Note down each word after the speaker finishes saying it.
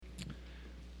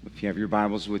If you have your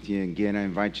Bibles with you, again, I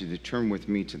invite you to turn with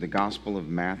me to the Gospel of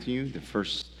Matthew, the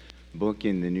first book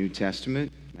in the New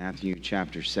Testament, Matthew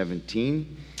chapter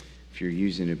 17. If you're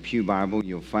using a pew Bible,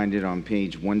 you'll find it on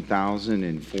page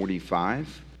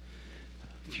 1045.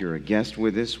 If you're a guest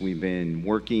with us, we've been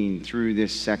working through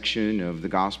this section of the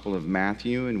Gospel of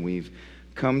Matthew, and we've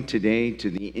come today to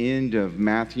the end of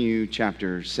Matthew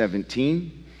chapter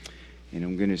 17. And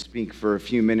I'm going to speak for a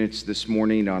few minutes this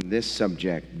morning on this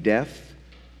subject, death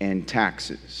and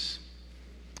taxes,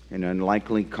 an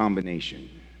unlikely combination.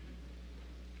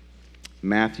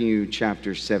 Matthew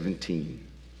chapter 17.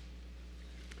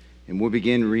 And we'll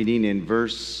begin reading in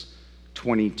verse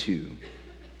 22.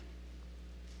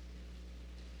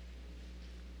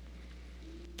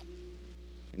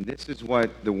 And this is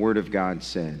what the Word of God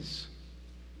says.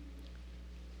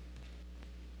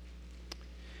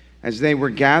 As they were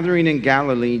gathering in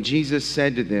Galilee, Jesus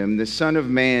said to them, "The Son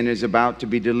of Man is about to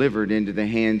be delivered into the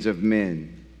hands of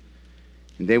men.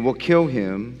 And they will kill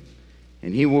him,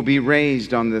 and he will be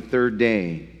raised on the third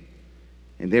day."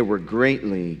 And they were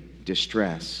greatly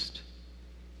distressed.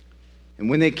 And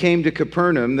when they came to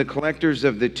Capernaum, the collectors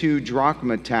of the 2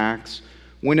 drachma tax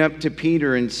went up to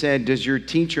Peter and said, "Does your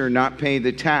teacher not pay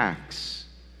the tax?"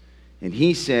 And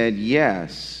he said,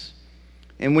 "Yes."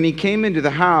 And when he came into the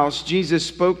house, Jesus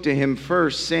spoke to him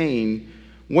first, saying,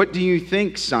 "What do you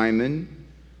think, Simon?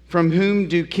 From whom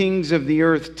do kings of the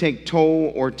earth take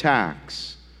toll or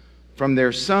tax? From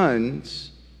their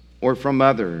sons or from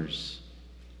others?"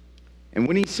 And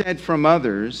when he said, "From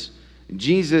others,"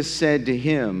 Jesus said to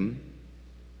him,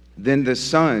 "Then the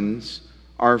sons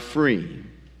are free.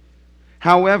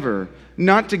 However,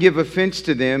 not to give offense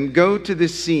to them, go to the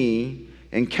sea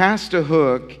and cast a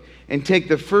hook and take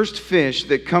the first fish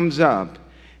that comes up,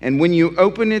 and when you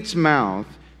open its mouth,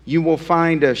 you will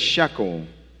find a shekel.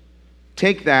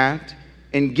 Take that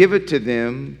and give it to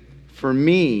them for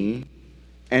me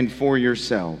and for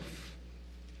yourself."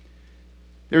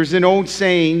 There's an old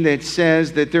saying that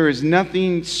says that there is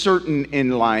nothing certain in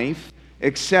life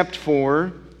except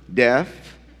for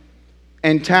death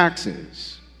and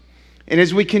taxes. And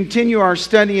as we continue our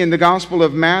study in the Gospel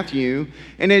of Matthew,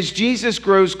 and as Jesus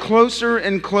grows closer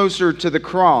and closer to the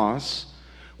cross,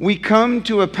 we come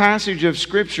to a passage of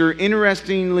Scripture,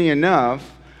 interestingly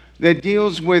enough, that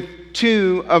deals with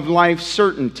 2 of life's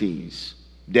certainties,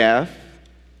 death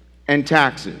and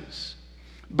taxes.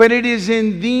 But it is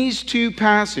in these 2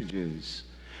 passages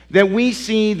that we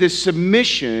see the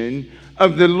submission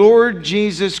of the Lord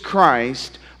Jesus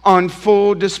Christ on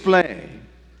full display.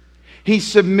 He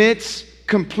submits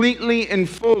completely and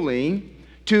fully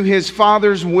to his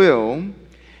Father's will,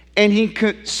 and he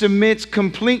submits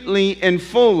completely and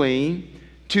fully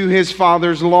to his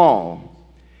Father's law.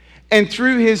 And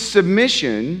through his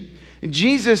submission,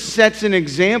 Jesus sets an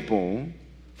example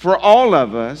for all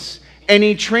of us, and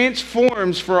he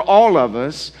transforms for all of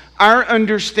us our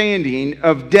understanding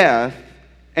of death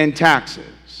and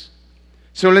taxes.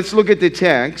 So let's look at the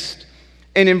text.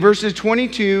 And in verses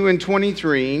 22 and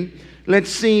 23,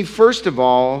 let's see, first of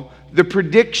all, the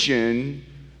prediction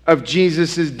of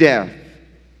Jesus' death.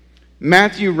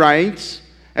 Matthew writes,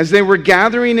 "As they were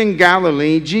gathering in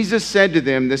Galilee, Jesus said to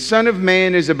them, 'The Son of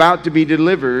Man is about to be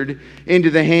delivered into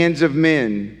the hands of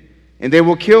men, and they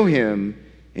will kill him,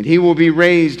 and he will be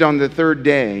raised on the third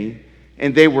day.'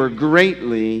 And they were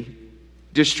greatly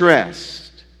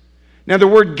distressed." Now, the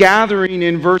word gathering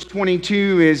in verse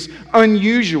 22 is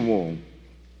unusual.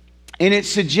 And it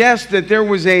suggests that there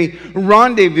was a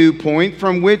rendezvous point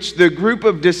from which the group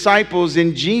of disciples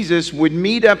and Jesus would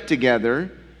meet up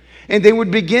together, and they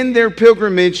would begin their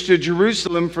pilgrimage to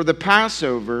Jerusalem for the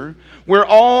Passover, where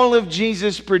all of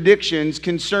Jesus' predictions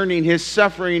concerning his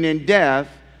suffering and death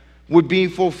would be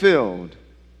fulfilled.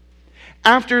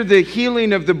 After the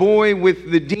healing of the boy with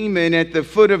the demon at the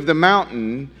foot of the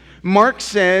mountain, Mark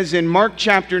says in Mark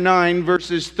chapter 9,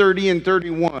 verses 30 and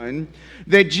 31,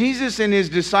 that Jesus and his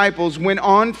disciples went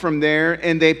on from there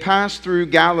and they passed through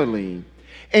Galilee.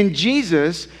 And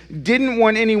Jesus didn't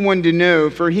want anyone to know,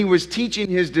 for he was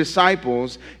teaching his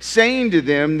disciples, saying to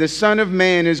them, "The Son of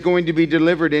Man is going to be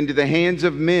delivered into the hands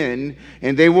of men,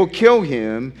 and they will kill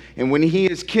him. And when he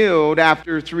is killed,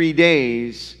 after 3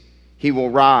 days, he will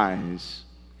rise."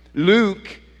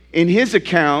 Luke, in his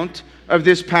account of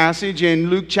this passage in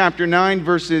Luke chapter 9,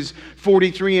 verses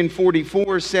 43 and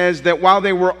 44, says that while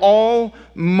they were all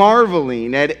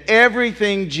marveling at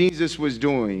everything Jesus was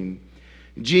doing,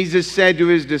 Jesus said to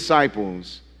his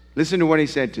disciples, listen to what he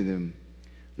said to them,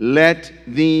 "Let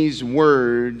these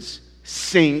words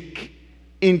sink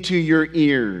into your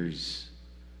ears.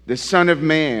 The Son of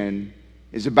Man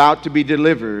is about to be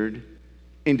delivered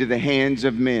into the hands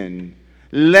of men."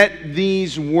 let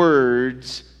these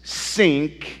words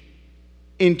sink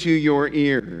into your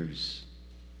ears.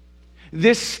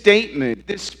 This statement,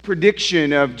 this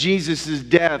prediction of Jesus'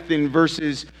 death in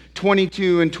verses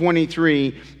 22 and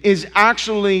 23 is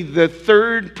actually the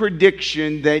third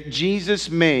prediction that Jesus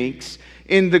makes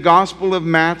in the Gospel of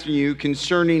Matthew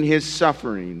concerning his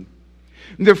suffering.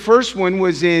 The first one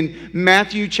was in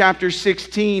Matthew chapter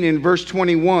 16 and verse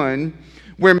 21,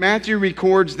 where Matthew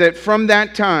records that from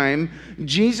that time,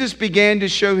 Jesus began to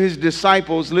show his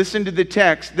disciples, listen to the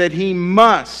text, that he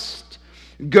must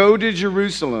go to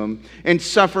Jerusalem and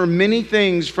suffer many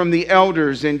things from the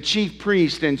elders and chief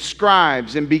priests and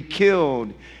scribes and be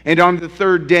killed, and on the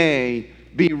third day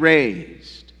be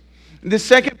raised. The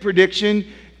second prediction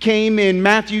came in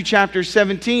Matthew chapter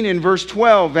 17 and verse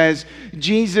 12 as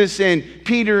Jesus and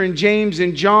Peter and James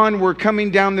and John were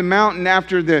coming down the mountain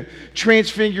after the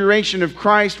transfiguration of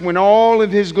Christ when all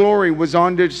of his glory was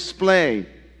on display.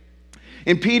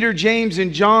 And Peter, James,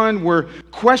 and John were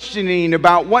questioning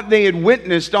about what they had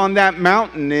witnessed on that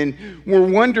mountain and were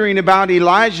wondering about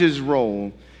Elijah's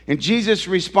role. And Jesus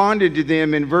responded to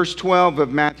them in verse 12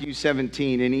 of Matthew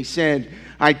 17, and he said,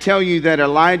 I tell you that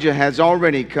Elijah has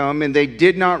already come, and they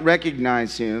did not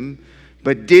recognize him,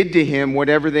 but did to him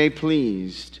whatever they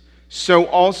pleased. So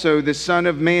also the Son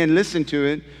of Man, listen to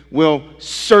it, will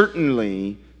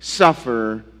certainly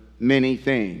suffer many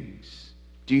things.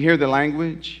 Do you hear the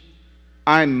language?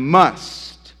 I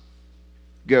must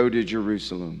go to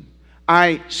Jerusalem.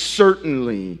 I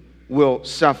certainly will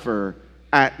suffer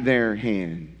at their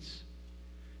hands.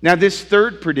 Now, this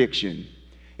third prediction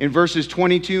in verses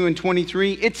 22 and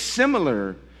 23, it's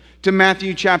similar to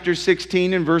Matthew chapter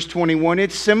 16 and verse 21.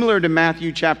 It's similar to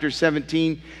Matthew chapter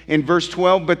 17 and verse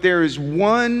 12, but there is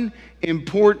one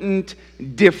important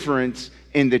difference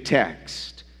in the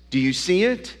text. Do you see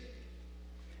it?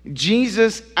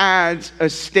 Jesus adds a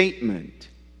statement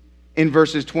in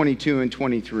verses 22 and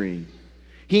 23.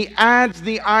 He adds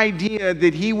the idea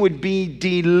that he would be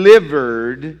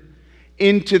delivered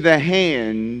into the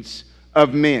hands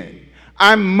of men.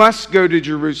 I must go to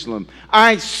Jerusalem.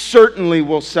 I certainly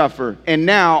will suffer, and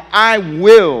now I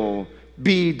will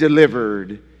be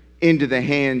delivered into the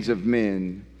hands of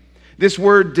men. This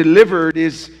word delivered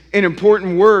is an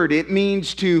important word. It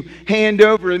means to hand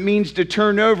over. It means to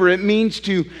turn over. It means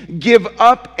to give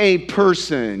up a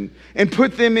person and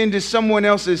put them into someone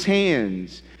else's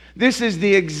hands. This is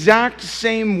the exact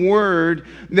same word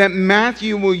that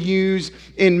Matthew will use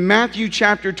in Matthew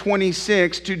chapter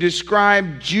 26 to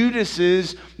describe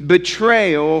Judas's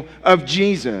betrayal of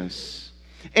Jesus.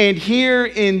 And here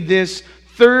in this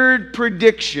third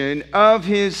prediction of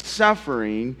his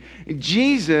suffering,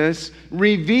 Jesus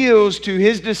reveals to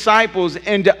his disciples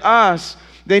and to us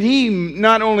that he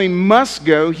not only must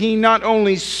go, he not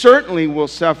only certainly will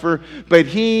suffer, but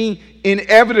he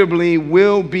inevitably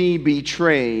will be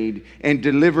betrayed and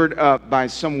delivered up by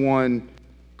someone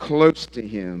close to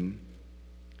him.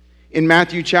 In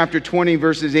Matthew chapter 20,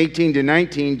 verses 18 to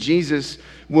 19, Jesus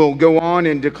will go on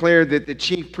and declare that the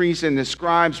chief priests and the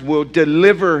scribes will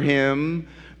deliver him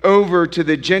over to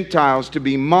the Gentiles to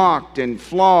be mocked and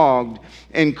flogged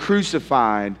and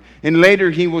crucified. And later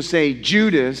he will say,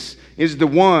 Judas is the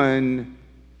one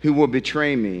who will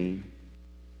betray me.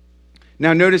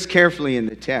 Now notice carefully in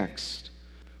the text,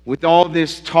 with all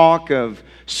this talk of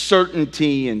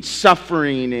certainty and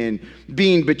suffering and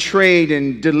being betrayed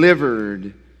and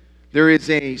delivered, there is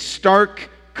a stark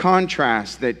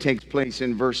contrast that takes place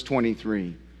in verse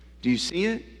 23. Do you see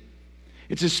it?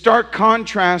 It's a stark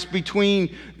contrast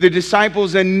between the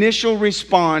disciples' initial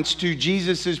response to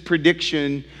Jesus'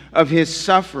 prediction of his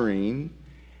suffering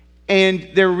and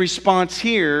their response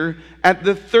here at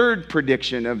the third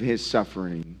prediction of his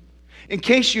suffering. In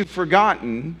case you've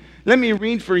forgotten, let me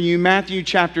read for you Matthew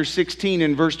chapter 16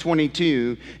 and verse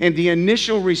 22 and the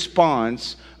initial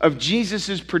response of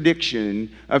Jesus'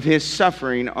 prediction of his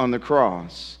suffering on the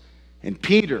cross. And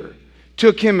Peter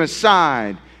took him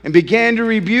aside and began to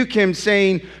rebuke him,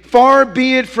 saying, Far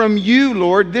be it from you,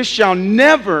 Lord, this shall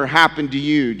never happen to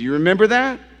you. Do you remember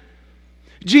that?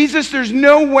 Jesus, there's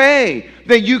no way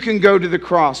that you can go to the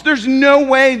cross. There's no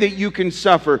way that you can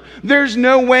suffer. There's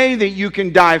no way that you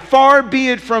can die. Far be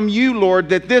it from you, Lord,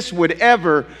 that this would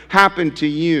ever happen to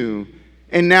you.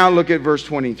 And now look at verse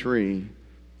 23.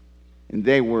 And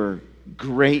they were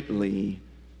greatly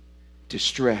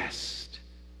distressed.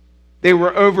 They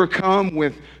were overcome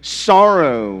with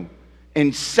sorrow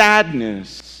and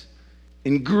sadness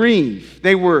and grief.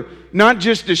 They were not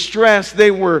just distressed,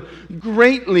 they were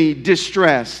greatly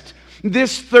distressed.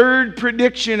 This third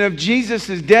prediction of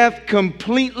Jesus' death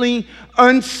completely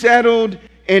unsettled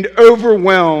and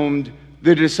overwhelmed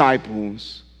the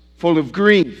disciples, full of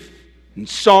grief and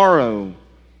sorrow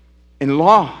and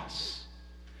loss.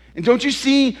 And don't you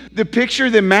see the picture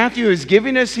that Matthew is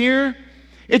giving us here?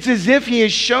 It's as if he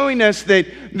is showing us that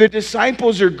the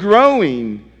disciples are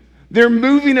growing. They're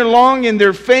moving along in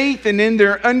their faith and in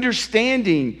their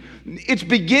understanding. It's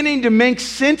beginning to make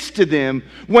sense to them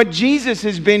what Jesus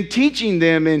has been teaching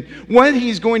them and what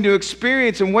he's going to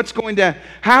experience and what's going to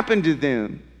happen to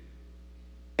them.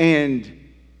 And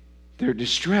they're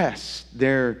distressed.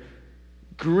 They're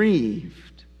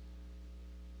grieved.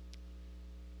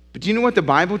 But do you know what the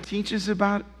Bible teaches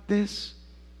about this?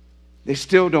 They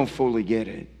still don't fully get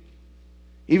it.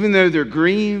 Even though they're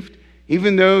grieved,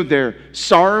 even though they're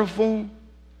sorrowful,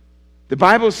 the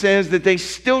Bible says that they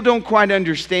still don't quite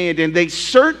understand, and they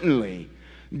certainly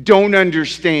don't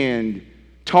understand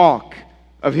talk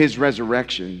of his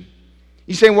resurrection.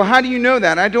 You say, well, how do you know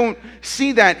that? I don't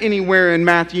see that anywhere in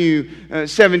Matthew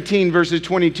 17, verses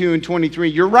 22 and 23.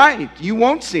 You're right. You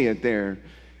won't see it there.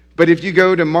 But if you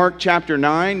go to Mark chapter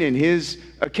 9 and his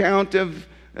account of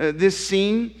this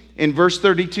scene, in verse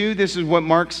 32, this is what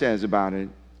Mark says about it.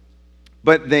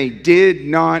 But they did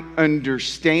not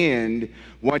understand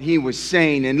what he was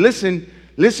saying. And listen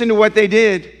to what they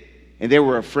did. And they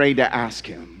were afraid to ask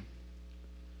him.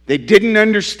 They didn't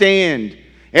understand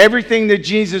everything that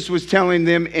Jesus was telling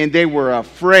them, and they were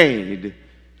afraid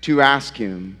to ask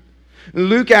him.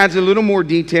 Luke adds a little more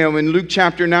detail in Luke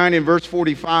chapter 9 and verse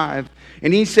 45.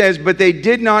 And he says, but they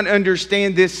did not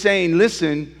understand this saying,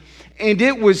 listen, and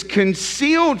it was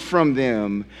concealed from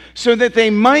them so that they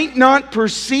might not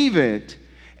perceive it.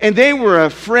 And they were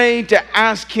afraid to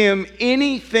ask him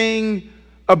anything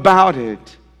about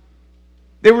it.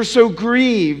 They were so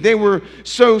grieved. They were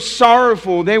so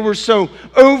sorrowful. They were so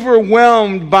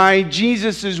overwhelmed by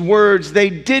Jesus' words. They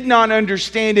did not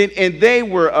understand it, and they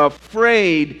were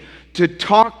afraid to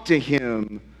talk to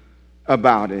him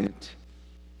about it.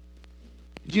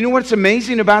 Do you know what's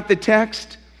amazing about the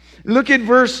text? Look at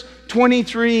verse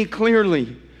 23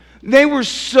 clearly. They were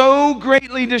so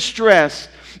greatly distressed.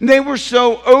 They were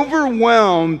so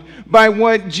overwhelmed by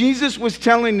what Jesus was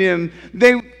telling them.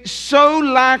 They so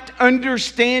lacked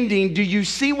understanding. Do you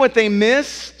see what they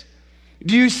missed?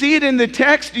 Do you see it in the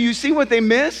text? Do you see what they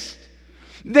missed?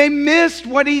 They missed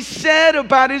what he said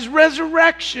about his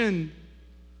resurrection.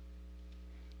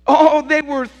 All they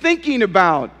were thinking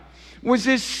about was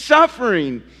his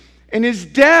suffering and his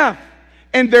death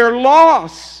and their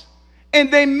loss.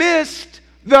 And they missed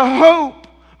the hope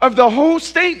of the whole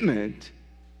statement.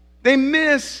 They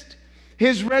missed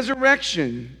his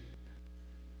resurrection.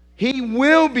 He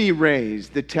will be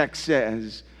raised, the text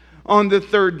says, on the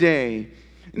third day.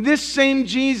 This same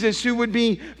Jesus who would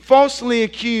be falsely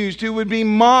accused, who would be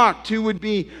mocked, who would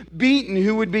be beaten,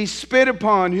 who would be spit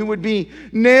upon, who would be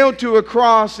nailed to a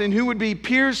cross, and who would be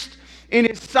pierced in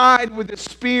his side with a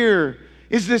spear,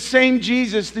 is the same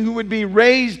Jesus who would be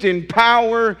raised in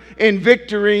power and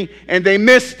victory, and they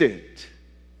missed it.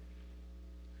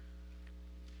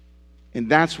 And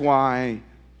that's why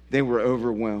they were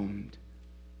overwhelmed.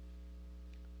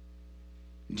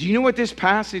 Do you know what this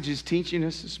passage is teaching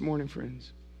us this morning,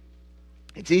 friends?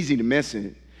 It's easy to miss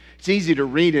it. It's easy to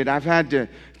read it. I've had to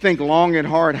think long and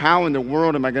hard, how in the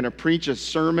world am I going to preach a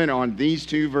sermon on these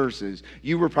two verses?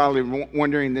 You were probably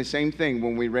wondering the same thing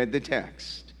when we read the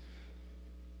text.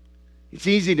 It's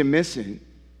easy to miss it.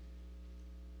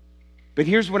 But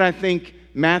here's what I think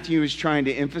Matthew is trying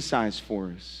to emphasize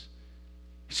for us.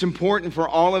 It's important for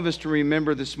all of us to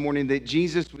remember this morning that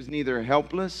Jesus was neither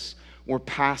helpless or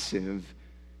passive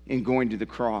in going to the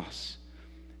cross.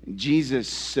 Jesus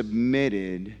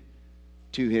submitted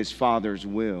to his Father's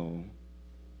will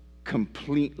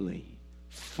completely,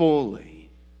 fully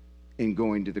in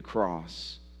going to the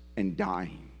cross and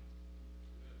dying.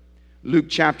 Luke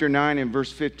chapter 9 and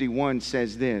verse 51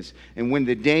 says this, and when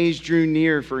the days drew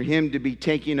near for him to be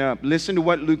taken up, listen to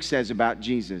what Luke says about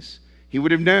Jesus. He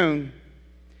would have known.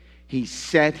 He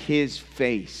set his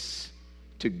face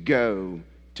to go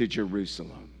to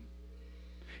Jerusalem.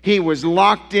 He was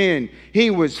locked in. He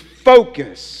was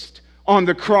focused on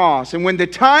the cross. And when the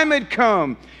time had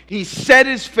come, he set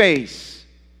his face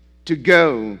to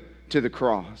go to the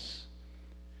cross.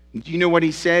 Do you know what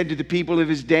he said to the people of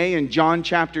his day in John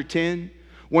chapter 10?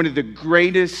 One of the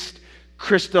greatest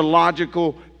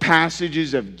Christological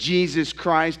passages of Jesus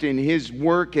Christ and his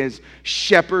work as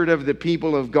shepherd of the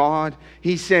people of God.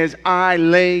 He says, I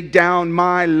lay down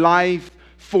my life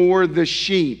for the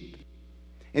sheep.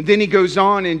 And then he goes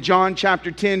on in John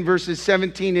chapter 10, verses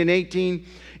 17 and 18,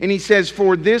 and he says,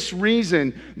 for this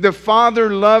reason, the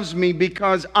Father loves me,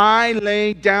 because I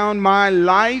lay down my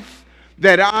life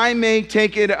that I may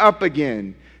take it up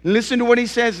again. Listen to what he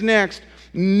says next.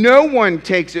 No one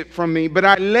takes it from me, but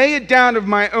I lay it down of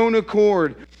my own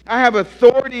accord. I have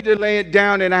authority to lay it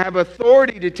down, and I have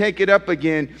authority to take it up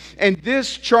again. And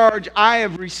this charge I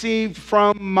have received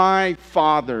from my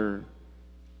Father.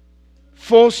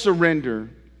 Full surrender,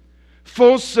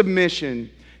 full submission,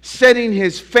 setting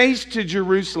his face to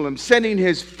Jerusalem, setting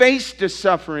his face to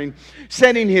suffering,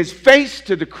 setting his face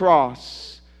to the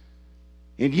cross,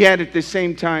 and yet at the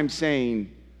same time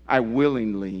saying, I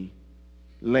willingly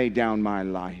lay down my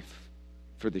life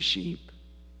for the sheep.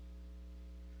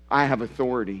 I have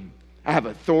authority. I have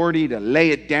authority to lay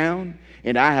it down,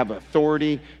 and I have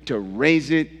authority to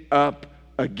raise it up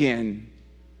again.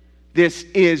 This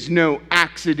is no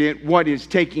accident, what is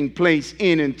taking place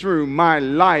in and through my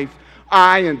life.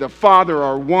 I and the Father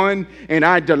are one, and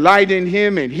I delight in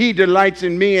him, and he delights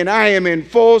in me, and I am in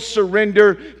full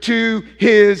surrender to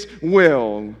his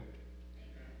will.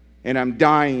 And I'm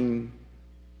dying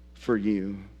for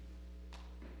you.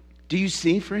 Do you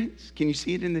see, friends? Can you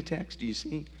see it in the text? Do you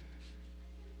see?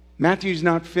 Matthew's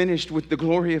not finished with the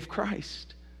glory of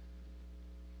Christ.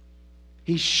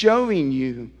 He's showing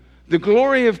you the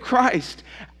glory of Christ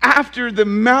after the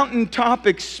mountaintop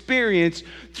experience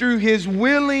through his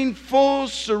willing, full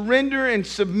surrender and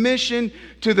submission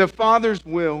to the Father's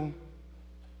will.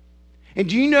 And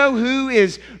do you know who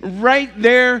is right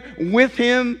there with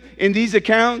him in these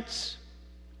accounts?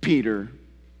 Peter.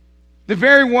 The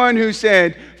very one who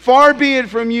said, far be it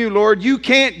from you, Lord, you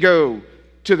can't go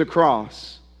to the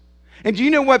cross. And do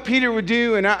you know what Peter would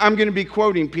do? And I'm going to be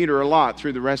quoting Peter a lot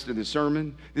through the rest of the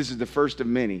sermon. This is the first of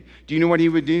many. Do you know what he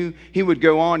would do? He would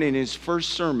go on in his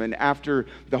first sermon after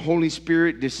the Holy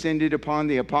Spirit descended upon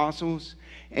the apostles.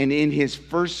 And in his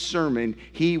first sermon,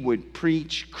 he would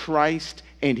preach Christ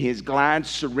and his glad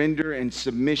surrender and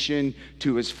submission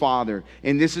to his Father.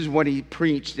 And this is what he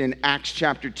preached in Acts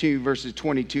chapter 2, verses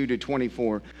 22 to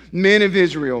 24. Men of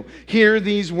Israel, hear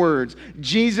these words.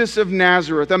 Jesus of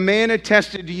Nazareth, a man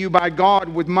attested to you by God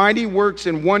with mighty works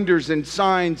and wonders and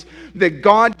signs that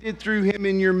God did through him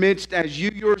in your midst, as you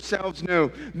yourselves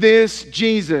know. This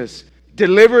Jesus,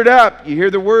 delivered up, you hear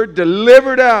the word,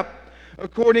 delivered up,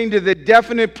 according to the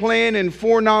definite plan and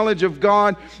foreknowledge of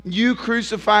God, you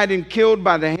crucified and killed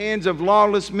by the hands of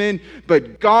lawless men,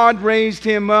 but God raised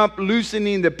him up,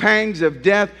 loosening the pangs of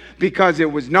death, because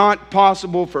it was not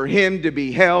possible for him to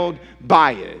be held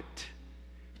by it.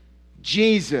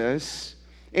 Jesus,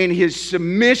 in his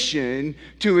submission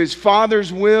to his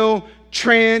Father's will,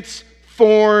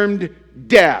 transformed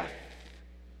death.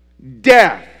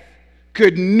 Death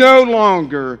could no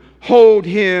longer hold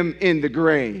him in the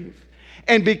grave.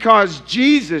 And because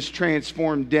Jesus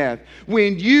transformed death,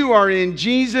 when you are in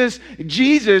Jesus,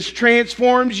 Jesus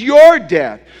transforms your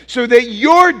death so that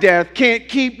your death can't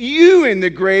keep you in the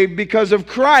grave because of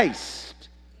Christ.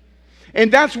 And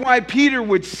that's why Peter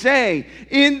would say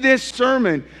in this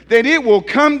sermon that it will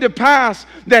come to pass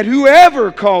that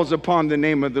whoever calls upon the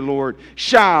name of the Lord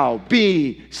shall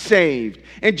be saved.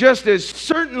 And just as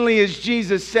certainly as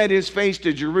Jesus set his face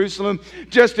to Jerusalem,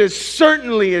 just as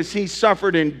certainly as he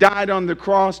suffered and died on the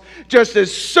cross, just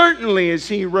as certainly as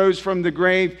he rose from the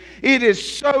grave, it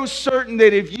is so certain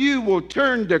that if you will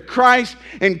turn to Christ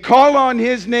and call on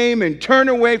his name and turn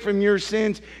away from your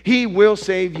sins, he will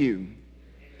save you.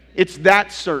 It's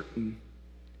that certain.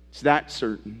 It's that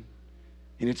certain.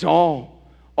 And it's all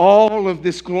of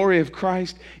this glory of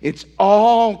Christ, it's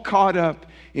all caught up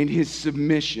in his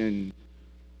submission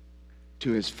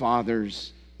to his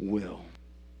Father's will.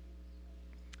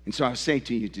 And so I say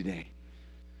to you today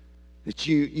that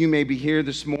you may be here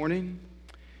this morning.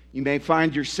 You may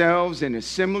find yourselves in a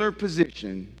similar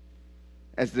position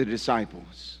as the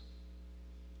disciples.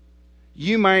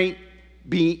 You might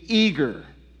be eager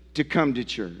to come to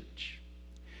church.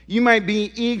 You might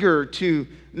be eager to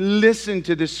listen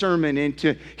to the sermon and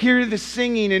to hear the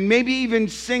singing and maybe even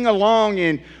sing along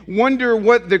and wonder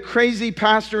what the crazy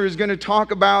pastor is going to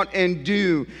talk about and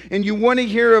do. And you want to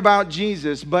hear about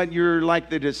Jesus, but you're like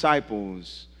the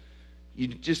disciples. You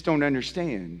just don't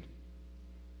understand.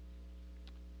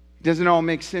 It doesn't all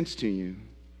make sense to you.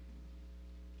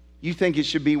 You think it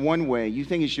should be one way. You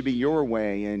think it should be your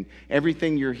way. And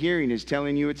everything you're hearing is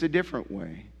telling you it's a different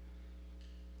way.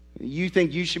 You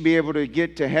think you should be able to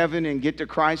get to heaven and get to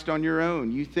Christ on your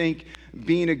own. You think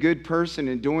being a good person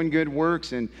and doing good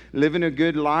works and living a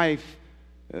good life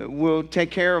will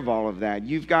take care of all of that.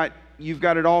 You've got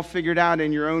it all figured out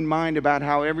in your own mind about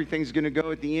how everything's going to go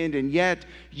at the end, and yet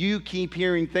you keep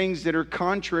hearing things that are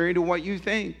contrary to what you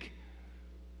think.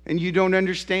 And you don't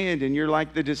understand, and you're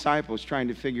like the disciples trying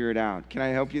to figure it out. Can I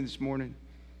help you this morning?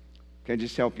 Can I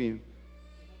just help you?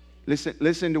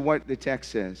 Listen to what the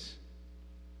text says.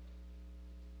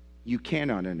 you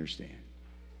cannot understand.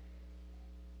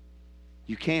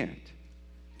 You can't.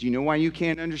 Do you know why you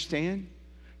can't understand?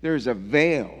 There's a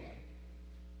veil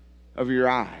over your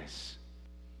eyes.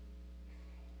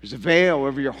 There's a veil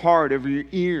over your heart, over your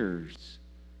ears.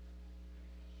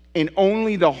 And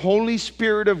only the Holy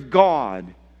Spirit of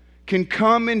God can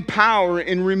come in power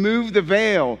and remove the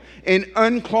veil and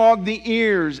unclog the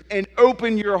ears and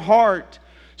open your heart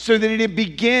so that it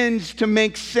begins to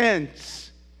make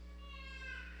sense.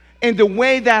 And the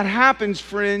way that happens,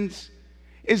 friends,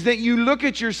 is that you look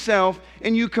at yourself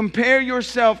and you compare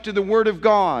yourself to the Word of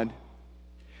God.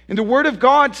 And the Word of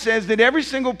God says that every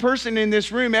single person in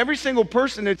this room, every single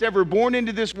person that's ever born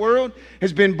into this world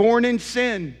has been born in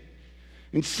sin.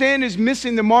 And sin is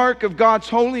missing the mark of God's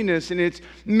holiness, and it's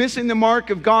missing the mark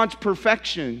of God's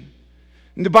perfection.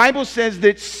 And the Bible says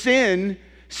that sin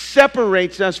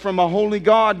separates us from a holy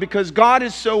God. Because God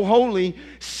is so holy,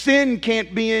 sin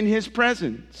can't be in His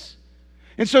presence.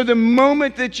 And so the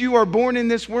moment that you are born in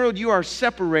this world, you are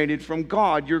separated from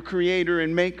God, your Creator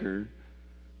and Maker,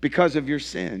 because of your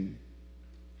sin.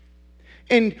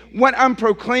 And what I'm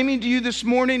proclaiming to you this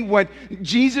morning, what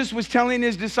Jesus was telling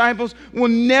His disciples, will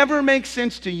never make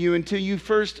sense to you until you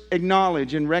first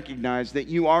acknowledge and recognize that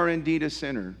you are indeed a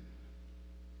sinner.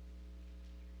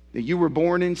 That you were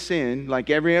born in sin, like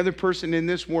every other person in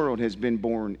this world has been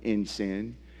born in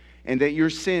sin, and that your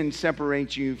sin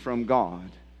separates you from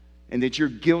God, and that you're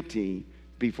guilty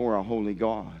before a holy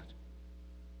God.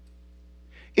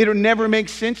 It'll never make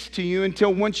sense to you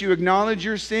until once you acknowledge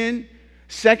your sin.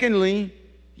 Secondly,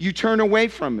 you turn away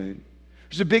from it.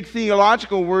 There's a big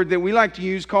theological word that we like to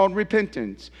use called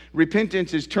repentance.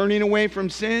 Repentance is turning away from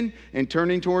sin and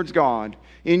turning towards God.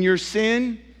 In your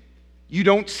sin, you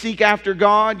don't seek after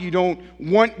God. You don't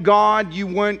want God. You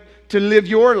want to live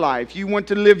your life. You want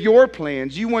to live your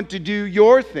plans. You want to do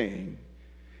your thing.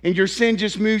 And your sin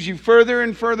just moves you further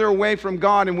and further away from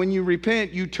God. And when you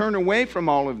repent, you turn away from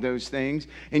all of those things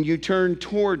and you turn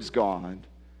towards God.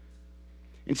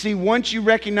 And see, once you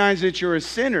recognize that you're a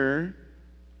sinner,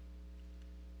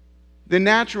 the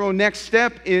natural next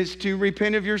step is to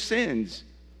repent of your sins.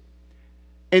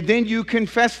 And then you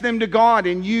confess them to God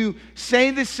and you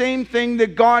say the same thing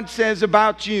that God says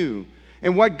about you.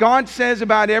 And what God says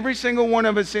about every single one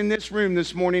of us in this room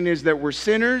this morning is that we're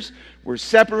sinners, we're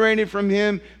separated from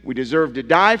Him, we deserve to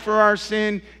die for our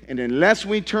sin, and unless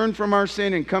we turn from our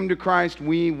sin and come to Christ,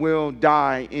 we will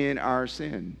die in our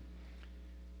sin.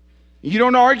 You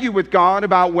don't argue with God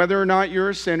about whether or not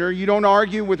you're a sinner. You don't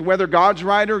argue with whether God's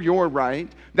right or you're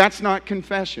right. That's not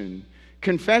confession.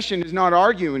 Confession is not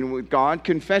arguing with God.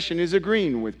 Confession is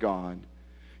agreeing with God.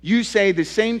 You say the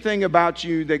same thing about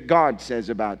you that God says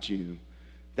about you.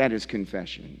 That is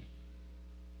confession.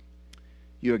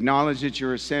 You acknowledge that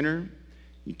you're a sinner.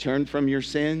 You turn from your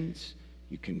sins.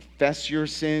 You confess your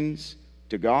sins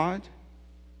to God.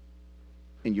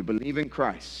 And you believe in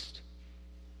Christ.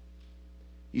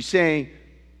 You say,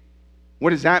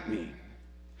 what does that mean?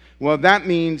 Well, that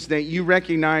means that you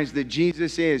recognize that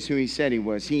Jesus is who He said He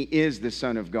was. He is the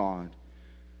Son of God.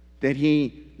 That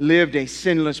He lived a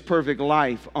sinless, perfect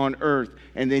life on earth,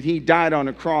 and that He died on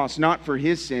a cross, not for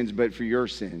His sins, but for your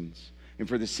sins, and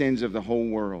for the sins of the whole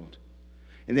world.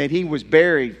 And that He was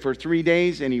buried for 3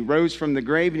 days, and He rose from the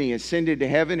grave, and He ascended to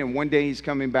heaven, and one day He's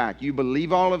coming back. You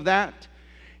believe all of that,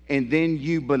 and then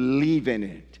you believe in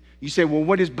it. You say, well,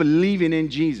 what is believing in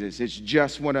Jesus? It's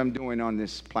just what I'm doing on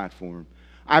this platform.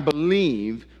 I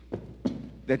believe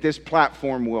that this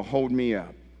platform will hold me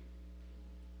up.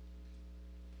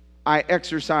 I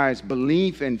exercise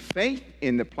belief and faith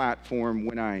in the platform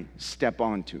when I step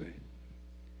onto it.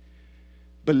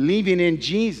 Believing in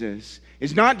Jesus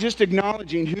is not just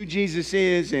acknowledging who Jesus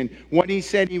is and what He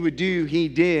said He would do, He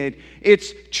did.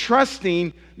 It's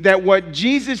trusting that what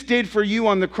Jesus did for you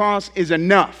on the cross is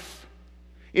enough.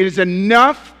 It is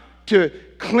enough to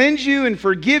cleanse you and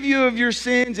forgive you of your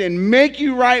sins and make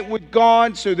you right with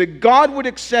God so that God would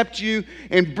accept you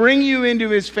and bring you into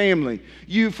His family.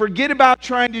 You forget about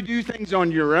trying to do things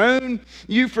on your own.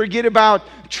 You forget about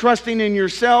trusting in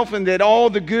yourself and that all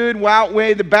the good will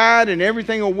outweigh the bad and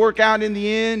everything will work out in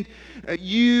the end.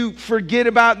 You forget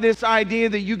about this idea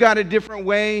that you got a different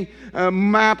way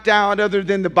mapped out other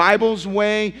than the Bible's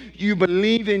way. You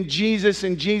believe in Jesus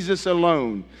and Jesus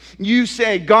alone. You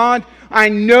say, God, I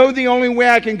know the only way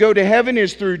I can go to heaven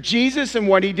is through Jesus and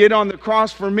what He did on the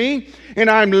cross for me. And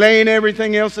I'm laying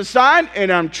everything else aside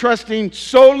and I'm trusting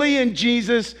solely in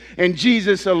Jesus and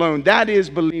Jesus alone. That is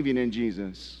believing in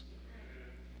Jesus.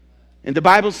 And the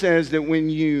Bible says that when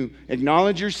you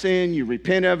acknowledge your sin, you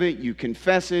repent of it, you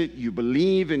confess it, you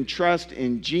believe and trust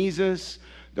in Jesus,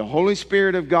 The Holy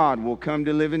Spirit of God will come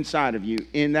to live inside of you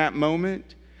in that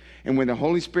moment. And when the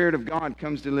Holy Spirit of God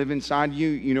comes to live inside you,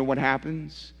 you know what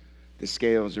happens? The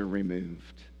scales are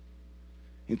removed.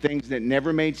 And things that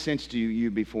never made sense to you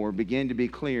before begin to be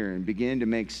clear and begin to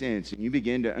make sense. And you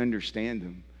begin to understand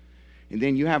them. And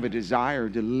then you have a desire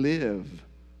to live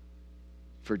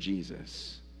for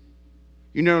Jesus.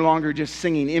 You're no longer just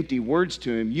singing empty words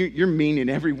to him. You're meaning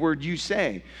every word you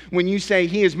say. When you say,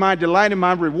 he is my delight and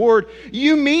my reward,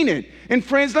 you mean it. And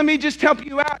friends, let me just help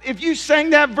you out. If you sang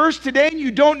that verse today and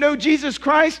you don't know Jesus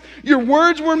Christ, your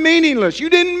words were meaningless. You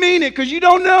didn't mean it because you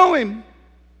don't know him.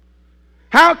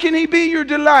 How can he be your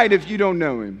delight if you don't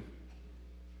know him?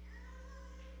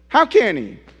 How can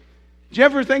he? Did you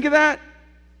ever think of that?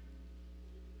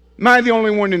 Am I the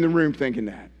only one in the room thinking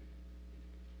that?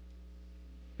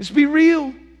 Let's be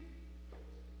real.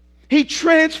 He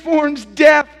transforms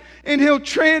death and he'll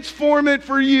transform it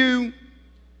for you.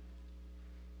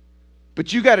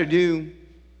 But you got to do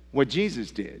what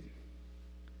Jesus did.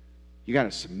 You got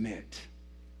to submit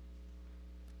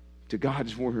to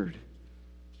God's word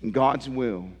and God's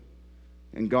will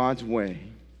and God's way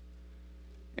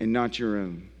and not your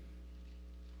own.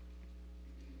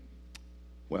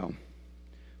 Well,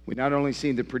 we not only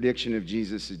see the prediction of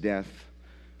Jesus' death,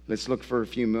 let's look for a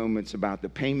few moments about the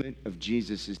payment of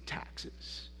Jesus'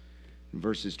 taxes.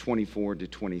 Verses 24 to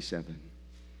 27.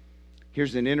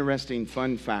 Here's an interesting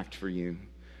fun fact for you.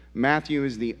 Matthew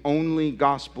is the only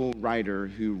gospel writer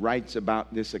who writes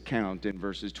about this account in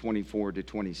verses 24 to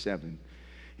 27.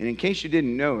 And in case you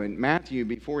didn't know it, Matthew,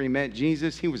 before he met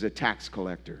Jesus, he was a tax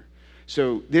collector.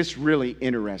 So this really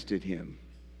interested him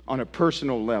on a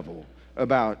personal level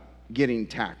about getting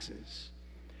taxes.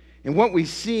 And what we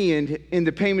see in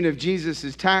the payment of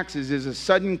Jesus' taxes is a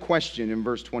sudden question in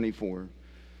verse 24.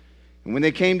 And when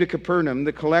they came to Capernaum,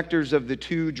 the collectors of the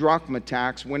 2 drachma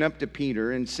tax went up to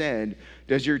Peter and said,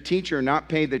 "Does your teacher not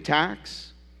pay the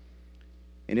tax?"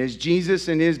 And as Jesus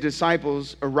and his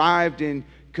disciples arrived in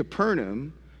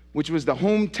Capernaum, which was the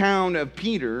hometown of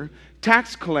Peter,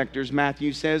 tax collectors,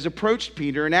 Matthew says, approached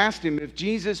Peter and asked him if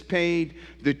Jesus paid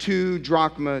the 2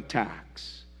 drachma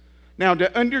tax. Now,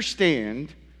 to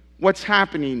understand what's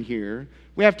happening here,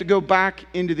 we have to go back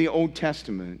into the Old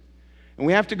Testament. And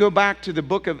we have to go back to the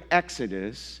book of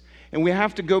Exodus. And we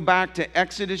have to go back to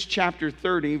Exodus chapter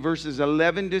 30, verses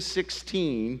 11 to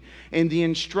 16, and the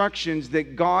instructions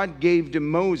that God gave to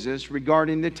Moses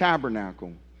regarding the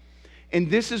tabernacle. And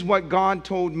this is what God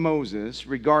told Moses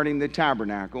regarding the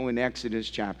tabernacle in Exodus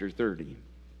chapter 30.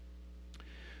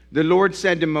 The Lord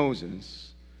said to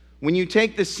Moses, "When you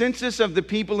take the census of the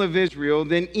people of Israel,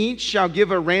 then each shall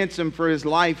give a ransom for his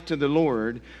life to the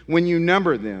Lord when you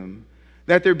number them,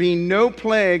 that there be no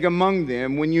plague among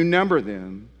them when you number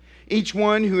them. Each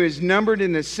one who is numbered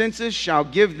in the census shall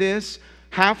give this,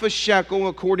 half a shekel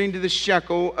according to the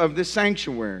shekel of the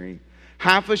sanctuary.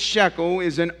 Half a shekel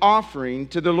is an offering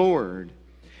to the Lord.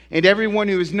 And everyone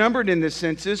who is numbered in the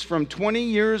census from 20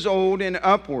 years old and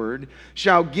upward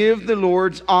shall give the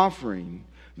Lord's offering.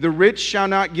 The rich shall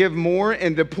not give more,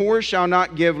 and the poor shall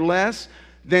not give less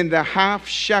than the half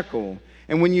shekel.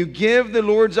 And when you give the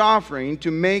Lord's offering to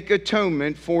make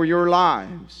atonement for your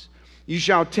lives, you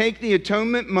shall take the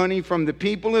atonement money from the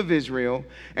people of Israel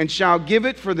and shall give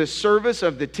it for the service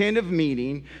of the tent of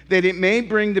meeting, that it may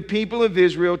bring the people of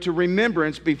Israel to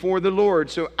remembrance before the Lord,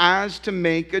 so as to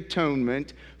make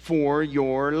atonement for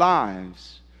your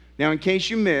lives." Now, in case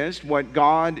you missed what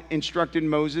God instructed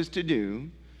Moses to do,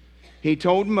 he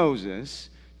told Moses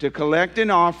to collect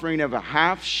an offering of a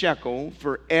half shekel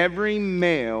for every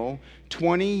male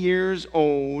 20 years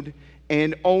old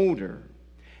and older,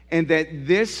 and that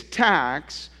this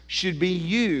tax should be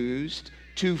used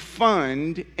to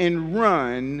fund and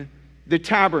run the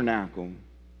tabernacle.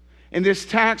 And this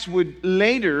tax would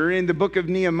later in the book of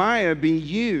Nehemiah be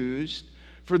used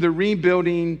for the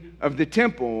rebuilding of the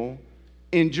temple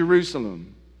in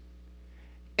Jerusalem.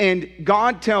 And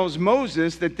God tells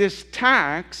Moses that this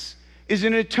tax is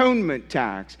an atonement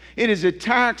tax. It is a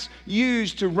tax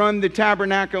used to run the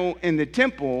tabernacle and the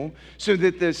temple so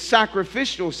that the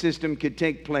sacrificial system could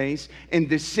take place and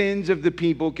the sins of the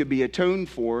people could be atoned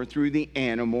for through the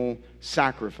animal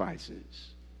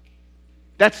sacrifices.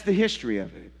 That's the history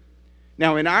of it.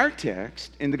 Now, in our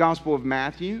text, in the Gospel of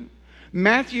Matthew,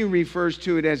 Matthew refers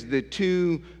to it as the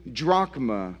 2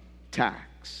 drachma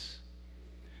tax.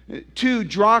 2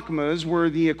 drachmas were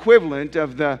the equivalent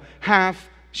of the half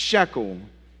shekel,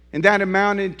 and that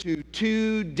amounted to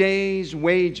 2 days'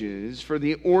 wages for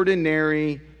the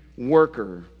ordinary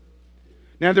worker.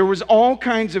 Now, there was all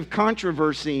kinds of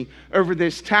controversy over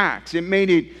this tax. It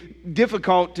made it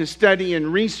difficult to study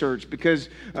and research because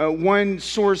one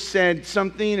source said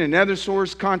something, another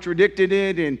source contradicted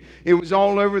it, and it was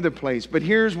all over the place. But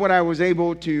here's what I was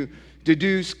able to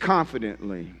deduce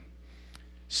confidently.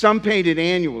 Some paid it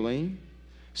annually,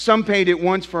 some paid it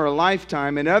once for a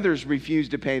lifetime, and others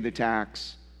refused to pay the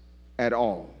tax at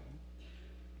all.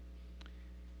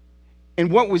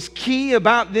 And what was key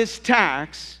about this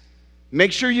tax,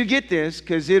 make sure you get this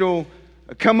because it'll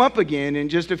come up again in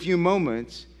just a few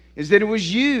moments, is that it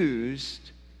was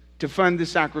used to fund the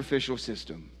sacrificial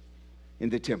system in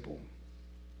the temple.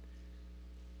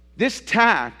 This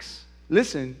tax,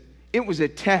 listen, it was a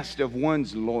test of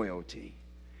one's loyalty.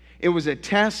 It was a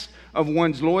test of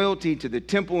one's loyalty to the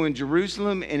temple in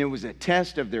Jerusalem, and it was a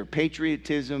test of their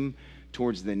patriotism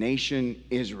towards the nation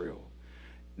Israel.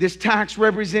 This tax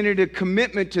represented a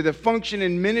commitment to the function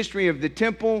and ministry of the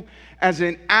temple as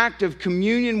an act of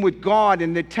communion with God,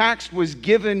 and the tax was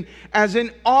given as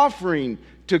an offering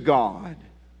to God.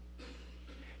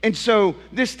 And so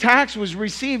this tax was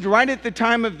received right at the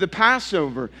time of the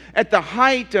Passover, at the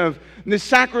height of the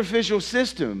sacrificial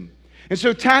system. And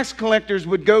so tax collectors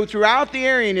would go throughout the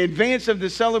area in advance of the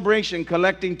celebration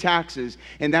collecting taxes.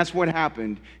 And that's what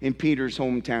happened in Peter's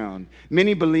hometown.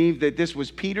 Many believe that this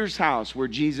was Peter's house where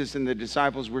Jesus and the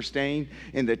disciples were staying,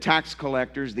 and the tax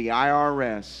collectors, the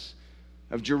IRS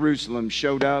of Jerusalem,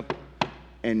 showed up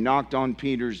and knocked on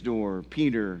Peter's door.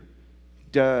 Peter,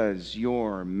 does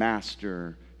your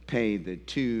master pay the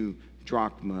 2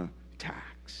 drachma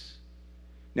tax?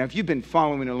 Now, if you've been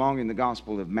following along in the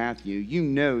Gospel of Matthew, you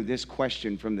know this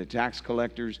question from the tax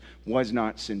collectors was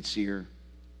not sincere.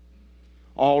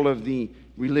 All of the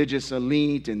religious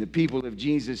elite and the people of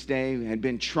Jesus' day had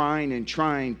been trying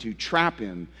to trap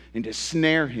him and to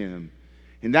snare him.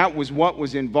 And that was what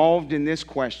was involved in this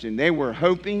question. They were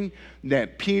hoping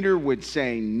that Peter would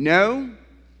say no,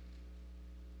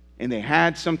 and they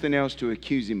had something else to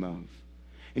accuse him of.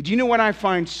 And do you know what I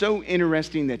find so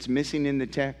interesting that's missing in the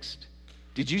text?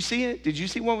 Did you see it? Did you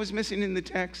see what was missing in the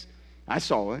text? I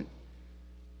saw it.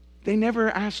 They never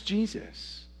asked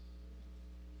Jesus.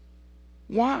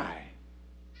 Why?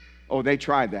 Oh, they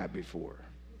tried that before.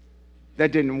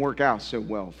 That didn't work out so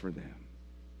well for them.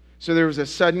 So there was a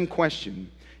sudden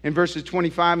question. In verses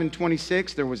 25 and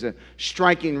 26, there was a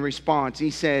striking response.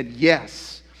 He said,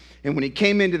 yes. And when he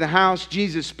came into the house,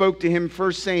 Jesus spoke to him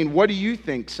first, saying, what do you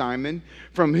think, Simon?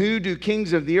 From who do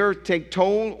kings of the earth take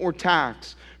toll or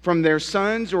tax? From their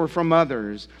sons or from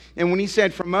others? And when he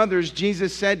said from others,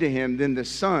 Jesus said to him, then the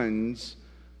sons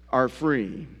are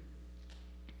free.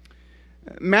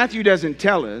 Matthew doesn't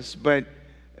tell us, but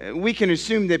we can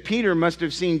assume that Peter must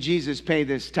have seen Jesus pay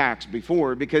this tax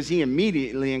before, because he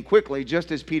immediately and quickly,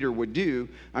 just as Peter would do,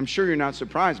 I'm sure you're not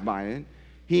surprised by it,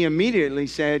 he immediately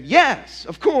said, yes,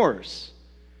 of course,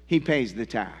 he pays the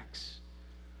tax.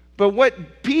 But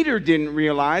what Peter didn't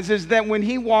realize is that when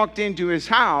he walked into his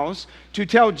house to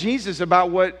tell Jesus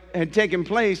about what had taken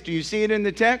place, do you see it in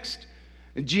the text?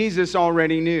 Jesus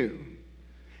already knew.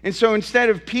 And so instead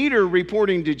of Peter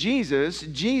reporting to Jesus,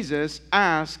 Jesus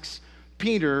asks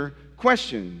Peter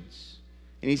questions.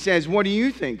 And he says, what do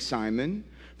you think, Simon?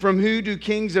 From who do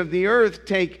kings of the earth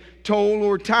take toll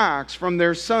or tax? From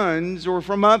their sons or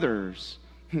from others?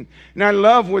 And I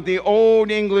love what the old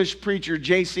English preacher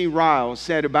J.C. Ryle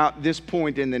said about this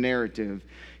point in the narrative.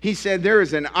 He said, there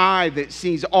is an eye that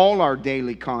sees all our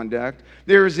daily conduct.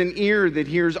 There is an ear that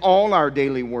hears all our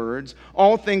daily words.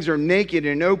 All things are naked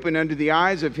and open under the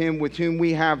eyes of him with whom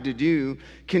we have to do.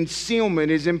 Concealment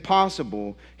is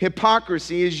impossible.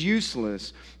 Hypocrisy is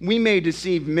useless. We may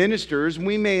deceive ministers.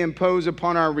 We may impose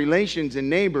upon our relations and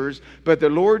neighbors, but the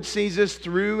Lord sees us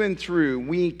through and through.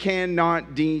 We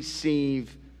cannot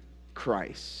deceive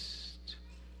Christ.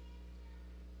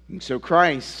 And so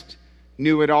Christ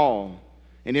knew it all.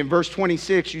 And in verse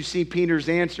 26, you see Peter's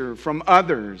answer, from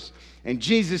others. And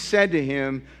Jesus said to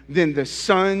him, then the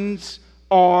sons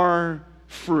are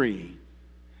free.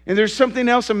 And there's something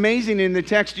else amazing in the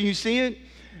text. Do you see it?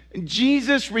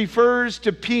 Jesus refers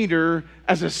to Peter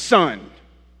as a son.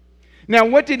 Now,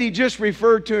 what did he just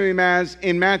refer to him as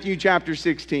in Matthew chapter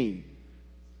 16?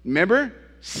 Remember?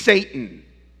 Satan.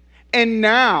 And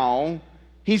now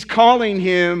he's calling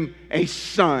him a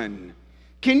son.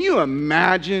 Can you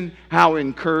imagine how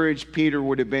encouraged Peter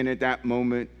would have been at that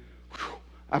moment?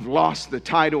 I've lost the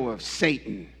title of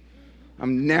Satan.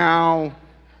 I'm now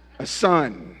a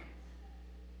son.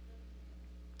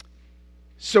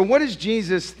 So what does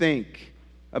Jesus think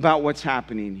about what's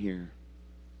happening here?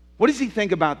 What does he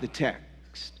think about the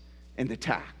text and the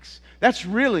tax? That's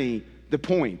really the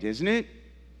point, isn't it?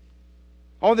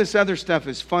 All this other stuff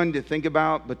is fun to think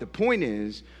about, but the point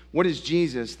is, what does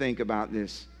Jesus think about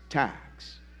this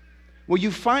tax? Well,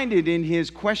 you find it in his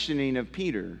questioning of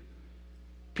Peter.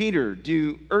 Peter,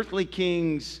 do earthly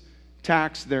kings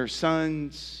tax their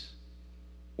sons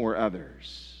or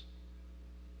others?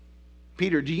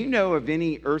 Peter, do you know of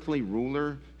any earthly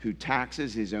ruler who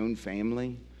taxes his own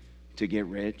family to get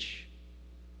rich?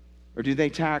 Or do they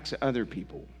tax other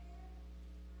people?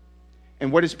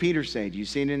 And what does Peter say? Do you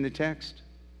see it in the text?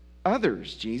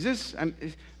 Others, Jesus.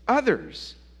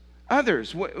 Others.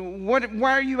 Others.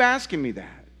 Why are you asking me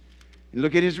that? And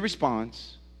look at his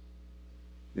response.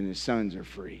 Then his sons are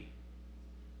free.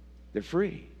 They're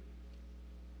free.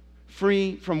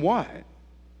 Free from what?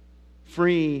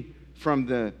 Free from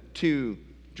the 2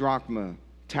 drachma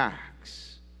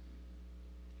tax.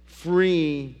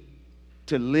 Free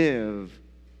to live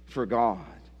for God.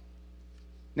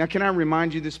 Now, can I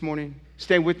remind you this morning?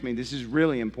 Stay with me. This is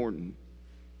really important.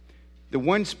 The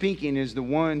one speaking is the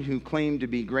one who claimed to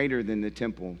be greater than the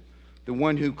temple, the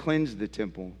one who cleansed the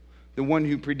temple, the one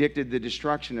who predicted the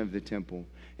destruction of the temple,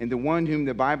 and the one whom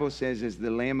the Bible says is the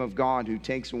Lamb of God who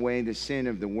takes away the sin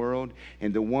of the world,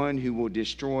 and the one who will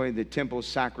destroy the temple's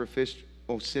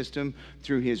sacrificial system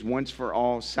through his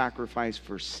once-for-all sacrifice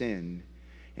for sin.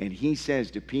 And he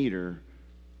says to Peter,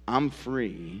 I'm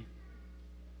free,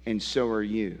 and so are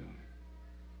you.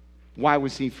 Why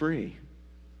was he free?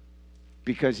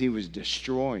 Because he was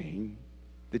destroying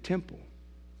the temple.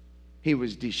 He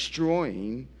was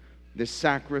destroying the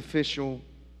sacrificial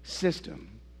system.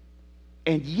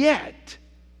 And yet,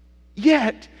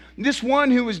 this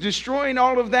one who is destroying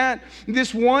all of that,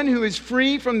 this one who is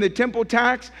free from the temple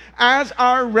tax, as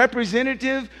our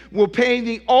representative, will pay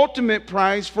the ultimate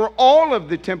price for all of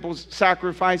the temple's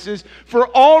sacrifices, for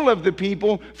all of the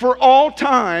people, for all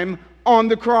time on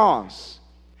the cross.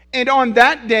 And on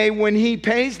that day, when he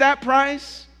pays that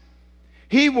price,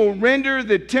 he will render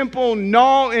the temple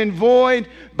null and void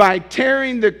by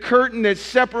tearing the curtain that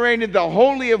separated the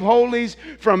Holy of Holies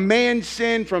from man's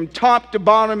sin from top to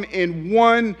bottom in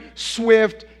one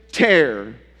swift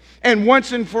tear. And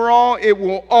once and for all, it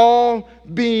will all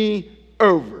be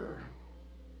over.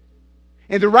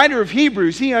 And the writer of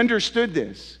Hebrews, he understood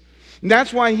this. And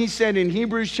that's why he said in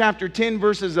Hebrews chapter 10,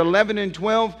 verses 11 and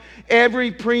 12,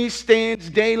 every priest stands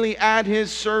daily at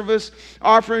his service,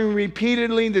 offering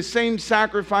repeatedly the same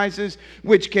sacrifices,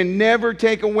 which can never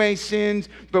take away sins.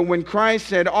 But when Christ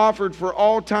had offered for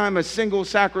all time a single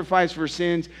sacrifice for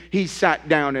sins, he sat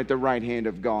down at the right hand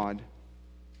of God.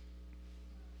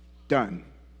 Done.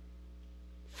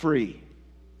 Free.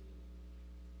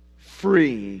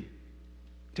 Free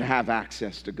to have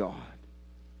access to God.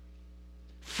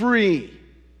 Free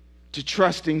to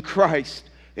trust in Christ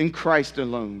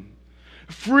alone.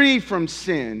 Free from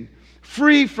sin,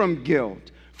 free from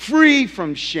guilt, free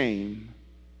from shame.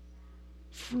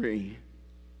 Free.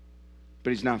 But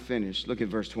he's not finished. Look at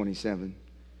verse 27.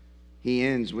 He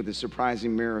ends with a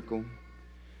surprising miracle.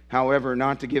 However,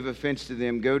 not to give offense to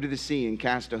them, go to the sea and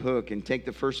cast a hook and take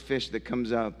the first fish that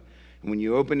comes up. And when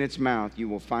you open its mouth, you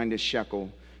will find a shekel.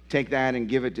 Take that and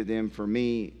give it to them for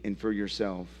me and for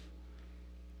yourself.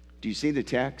 Do you see the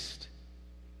text?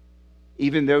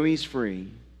 Even though he's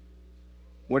free,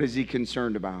 what is he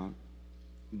concerned about?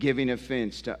 Giving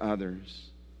offense to others.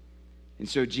 And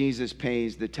so Jesus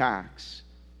pays the tax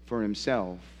for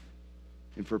himself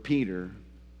and for Peter,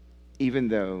 even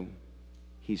though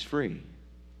he's free.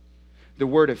 The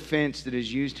word offense that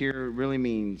is used here really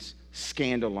means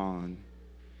scandalon.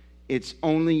 It's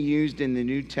only used in the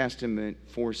New Testament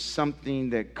for something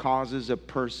that causes a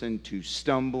person to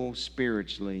stumble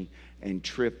spiritually and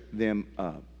trip them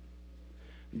up.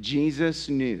 Jesus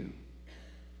knew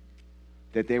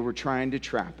that they were trying to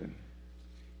trap him.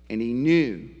 And he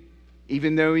knew,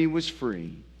 even though he was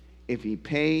free, if he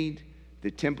paid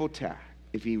the temple tax,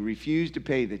 if he refused to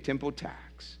pay the temple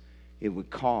tax, it would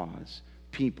cause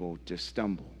people to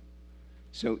stumble.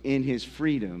 So in his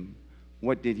freedom,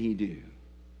 what did he do?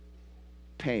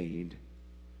 Paid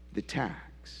the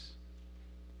tax.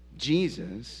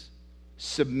 Jesus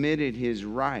submitted his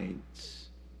rights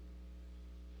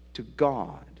to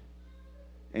God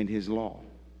and his law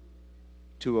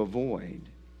to avoid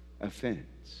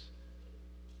offense.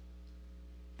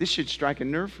 This should strike a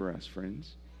nerve for us,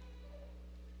 friends.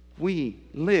 We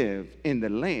live in the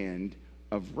land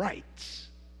of rights.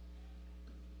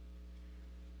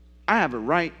 I have a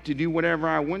right to do whatever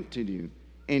I want to do.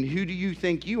 And who do you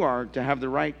think you are to have the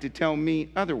right to tell me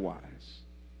otherwise?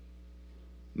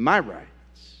 My rights.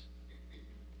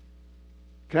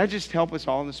 Can I just help us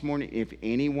all this morning? If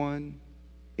anyone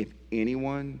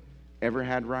ever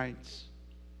had rights,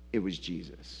 it was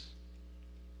Jesus.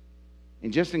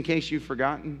 And just in case you've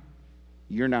forgotten,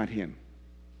 you're not him.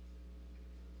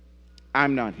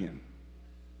 I'm not him.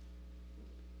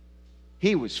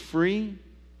 He was free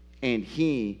and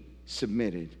he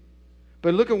submitted.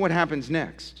 But look at what happens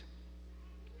next.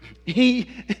 He,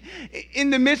 in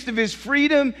the midst of his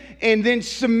freedom and then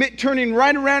turning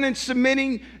right around and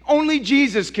submitting, only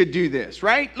Jesus could do this,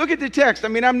 right? Look at the text. I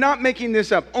mean, I'm not making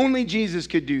this up. Only Jesus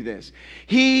could do this.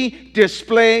 He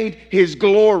displayed his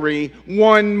glory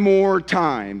one more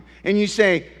time. And you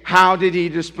say, how did he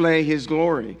display his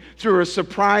glory? Through a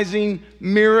surprising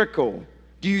miracle.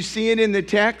 Do you see it in the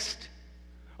text?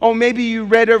 Oh, maybe you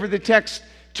read over the text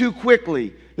too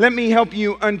quickly. Let me help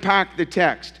you unpack the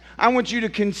text. I want you to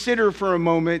consider for a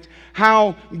moment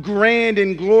how grand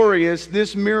and glorious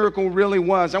this miracle really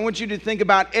was. I want you to think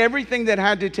about everything that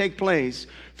had to take place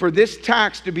for this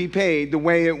tax to be paid the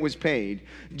way it was paid.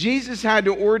 Jesus had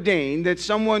to ordain that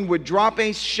someone would drop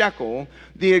a shekel,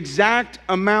 the exact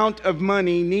amount of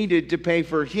money needed to pay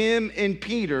for him and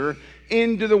Peter,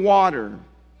 into the water.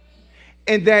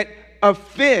 And that a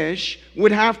fish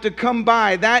would have to come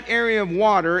by that area of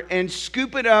water and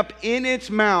scoop it up in its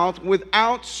mouth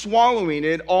without swallowing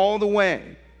it all the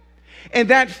way. And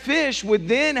that fish would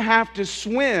then have to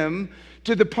swim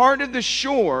to the part of the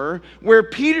shore where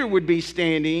Peter would be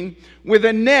standing with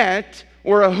a net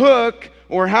or a hook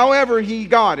or however he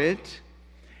got it.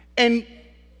 And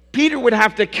Peter would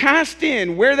have to cast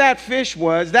in where that fish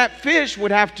was. That fish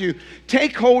would have to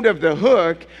take hold of the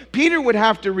hook. Peter would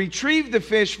have to retrieve the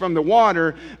fish from the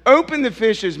water, open the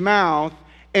fish's mouth,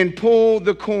 and pull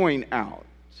the coin out.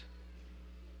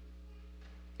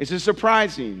 It's a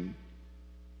surprising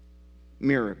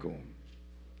miracle.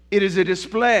 It is a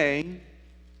display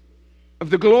of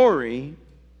the glory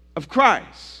of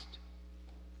Christ.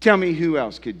 Tell me who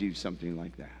else could do something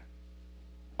like that?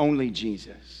 Only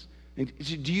Jesus. And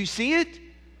do you see it?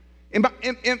 Am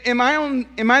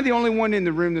I the only one in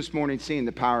the room this morning seeing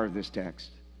the power of this text?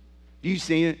 Do you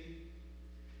see it?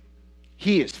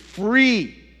 He is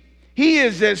free. He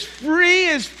is as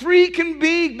free can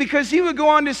be, because he would go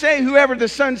on to say, whoever the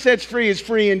Son sets free is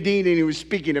free indeed, and he was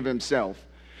speaking of himself.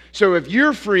 So if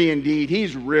you're free indeed,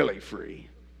 he's really free.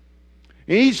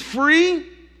 And he's free,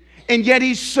 and yet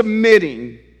he's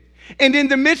submitting. And in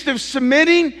the midst of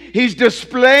submitting, he's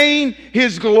displaying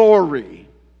his glory.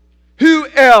 Who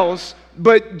else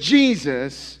but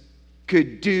Jesus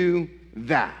could do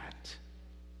that?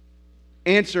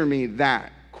 Answer me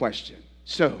that question.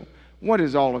 So, what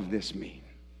does all of this mean?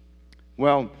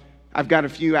 Well, I've got a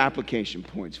few application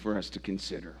points for us to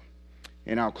consider.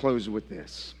 And I'll close with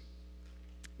this.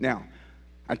 Now,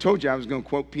 I told you I was going to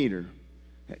quote Peter.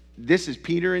 This is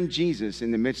Peter and Jesus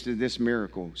in the midst of this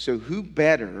miracle. So who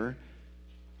better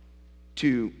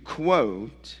to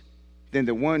quote than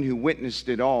the one who witnessed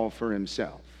it all for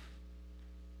himself?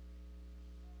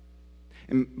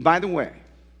 And by the way,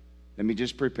 let me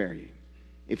just prepare you.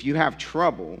 If you have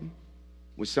trouble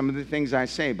with some of the things I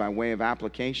say by way of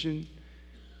application,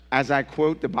 as I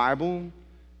quote the Bible,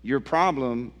 your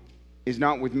problem is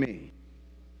not with me.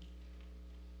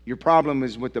 Your problem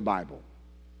is with the Bible.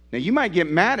 Now, you might get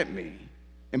mad at me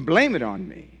and blame it on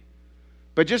me,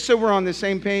 but just so we're on the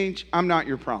same page, I'm not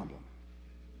your problem.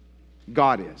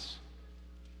 God is.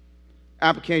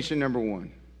 Application number 1.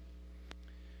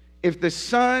 If the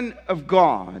Son of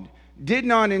God did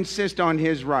not insist on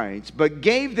his rights, but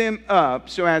gave them up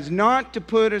so as not to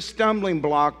put a stumbling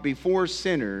block before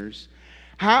sinners,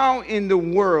 how in the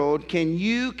world can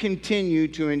you continue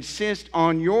to insist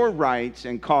on your rights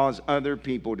and cause other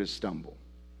people to stumble?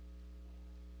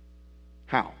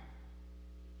 How?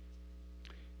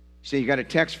 So you got a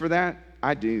text for that?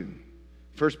 I do.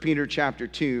 1 Peter chapter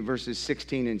 2, verses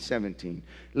 16 and 17.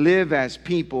 Live as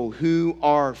people who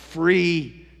are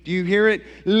free. Do you hear it?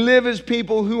 Live as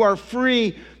people who are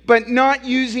free, but not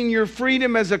using your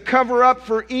freedom as a cover-up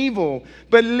for evil,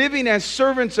 but living as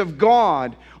servants of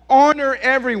God. Honor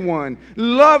everyone.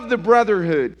 Love the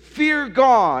brotherhood. Fear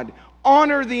God.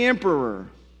 Honor the emperor.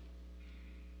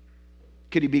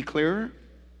 Could he be clearer?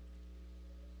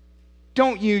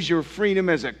 Don't use your freedom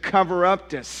as a cover-up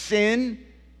to sin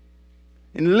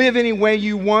and live any way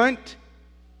you want.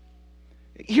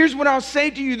 Here's what I'll say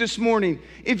to you this morning.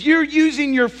 If you're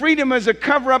using your freedom as a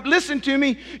cover-up, listen to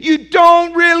me, you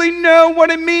don't really know what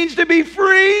it means to be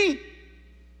free.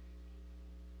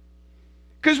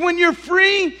 Because when you're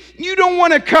free, you don't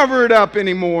want to cover it up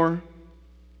anymore.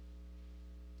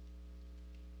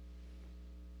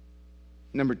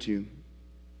 Number 2.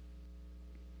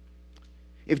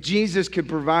 If Jesus could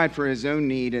provide for his own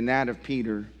need and that of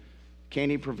Peter, can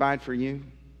he provide for you?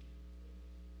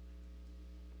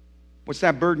 What's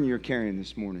that burden you're carrying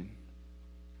this morning?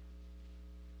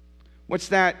 What's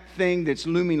that thing that's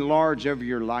looming large over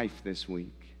your life this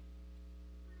week?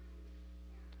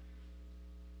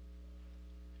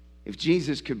 If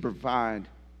Jesus could provide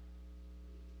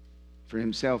for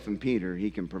himself and Peter, he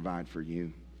can provide for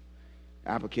you.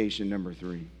 Application number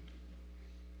 3.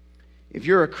 If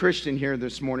you're a Christian here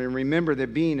this morning, remember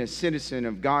that being a citizen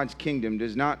of God's kingdom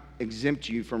does not exempt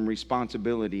you from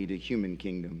responsibility to human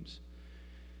kingdoms.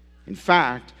 In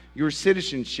fact, your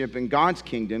citizenship in God's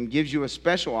kingdom gives you a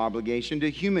special obligation to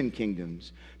human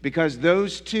kingdoms because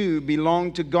those too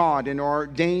belong to God and are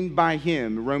ordained by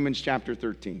Him, Romans chapter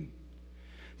 13.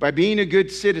 By being a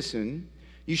good citizen,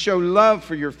 you show love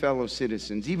for your fellow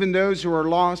citizens, even those who are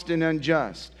lost and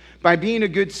unjust. By being a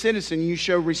good citizen, you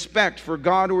show respect for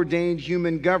God-ordained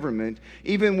human government,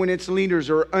 even when its leaders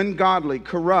are ungodly,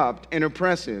 corrupt, and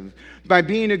oppressive. By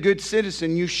being a good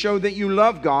citizen, you show that you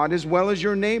love God as well as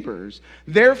your neighbors.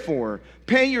 Therefore,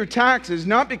 pay your taxes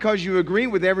not because you agree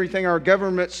with everything our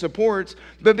government supports,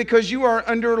 but because you are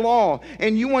under law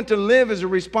and you want to live as a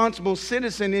responsible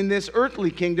citizen in this earthly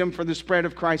kingdom for the spread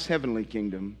of Christ's heavenly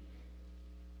kingdom.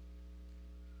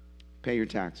 Pay your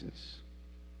taxes.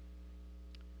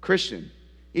 Christian,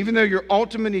 even though your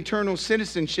ultimate eternal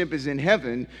citizenship is in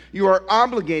heaven, you are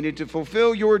obligated to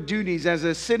fulfill your duties as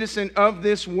a citizen of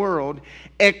this world,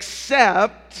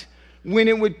 except when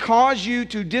it would cause you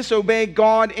to disobey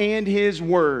God and His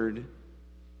Word.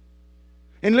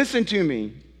 And listen to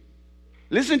me.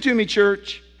 Listen to me,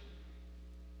 church.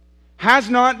 Has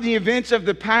not the events of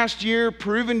the past year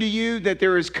proven to you that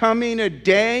there is coming a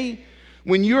day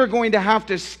when you are going to have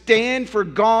to stand for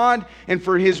God and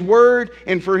for His Word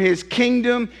and for His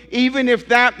kingdom, even if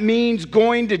that means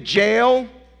going to jail?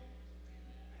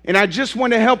 And I just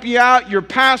want to help you out. Your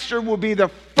pastor will be the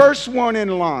first one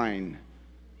in line.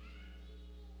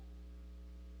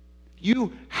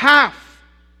 You have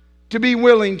to be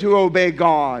willing to obey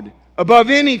God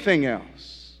above anything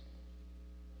else.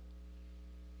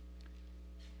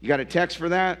 You got a text for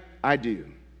that? I do.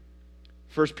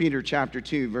 1 Peter chapter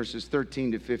 2, verses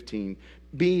 13 to 15.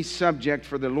 Be subject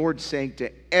for the Lord's sake to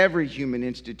every human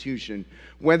institution,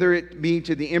 whether it be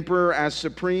to the emperor as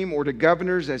supreme or to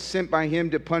governors as sent by him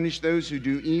to punish those who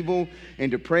do evil and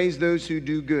to praise those who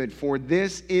do good. For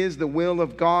this is the will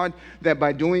of God, that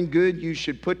by doing good you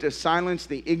should put to silence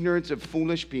the ignorance of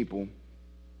foolish people.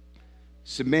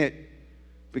 Submit,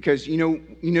 because you know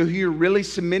who you're really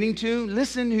submitting to?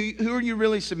 Listen, who are you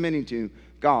really submitting to?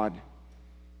 God.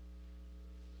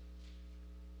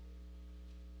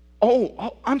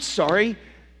 Oh, I'm sorry.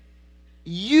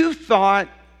 You thought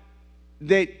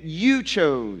that you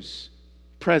chose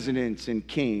presidents and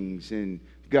kings and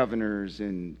governors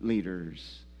and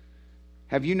leaders.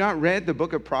 Have you not read the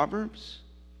book of Proverbs?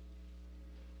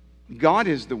 God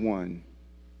is the one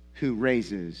who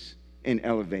raises and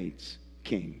elevates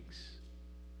kings.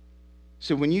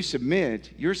 So when you submit,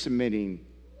 you're submitting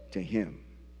to Him.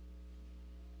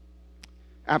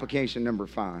 Application number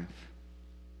 5.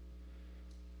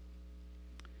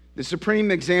 The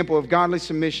supreme example of godly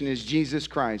submission is Jesus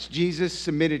Christ. Jesus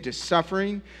submitted to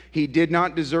suffering He did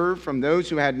not deserve from those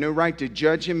who had no right to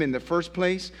judge Him in the first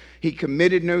place. He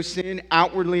committed no sin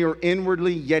outwardly or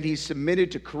inwardly, yet He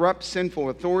submitted to corrupt, sinful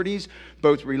authorities,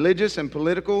 both religious and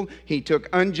political. He took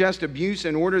unjust abuse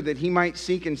in order that He might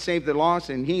seek and save the lost,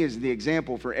 and He is the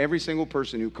example for every single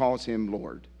person who calls Him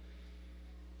Lord.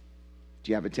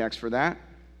 Do you have a text for that?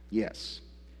 Yes.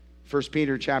 1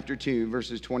 Peter chapter 2,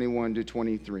 verses 21 to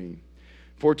 23.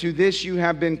 For to this you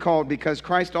have been called, because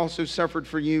Christ also suffered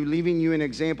for you, leaving you an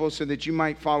example so that you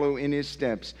might follow in His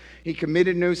steps. He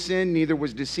committed no sin, neither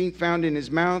was deceit found in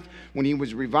His mouth. When He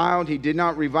was reviled, He did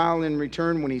not revile in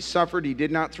return. When He suffered, He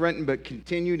did not threaten, but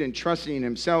continued entrusting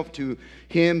Himself to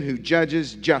Him who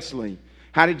judges justly.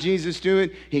 How did Jesus do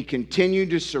it? He continued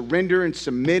to surrender and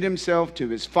submit Himself to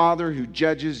His Father who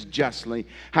judges justly.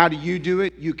 How do you do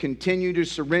it? You continue to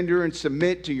surrender and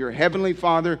submit to your Heavenly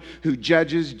Father who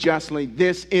judges justly.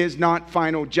 This is not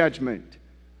final judgment.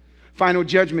 Final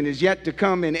judgment is yet to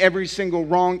come, and every single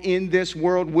wrong in this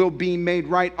world will be made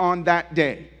right on that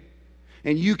day.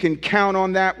 And you can count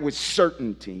on that with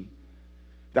certainty.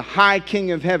 The high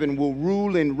King of heaven will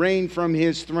rule and reign from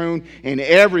His throne, and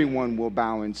everyone will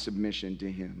bow in submission to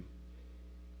Him.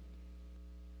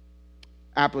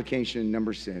 Application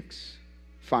number 6,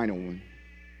 final one.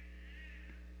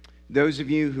 Those of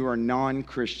you who are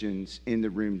non-Christians in the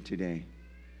room today,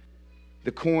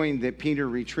 the coin that Peter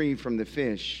retrieved from the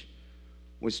fish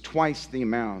was twice the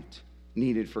amount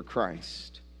needed for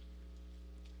Christ.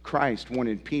 Christ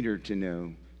wanted Peter to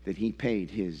know that he paid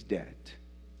his debt.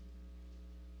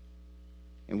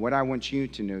 And what I want you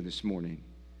to know this morning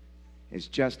is,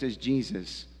 just as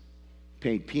Jesus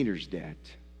paid Peter's debt,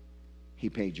 he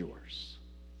paid yours.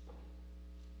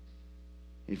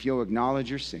 If you'll acknowledge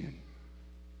your sin,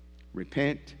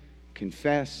 repent,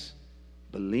 confess,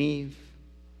 believe,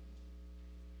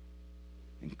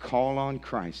 and call on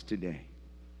Christ today,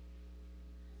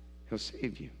 He'll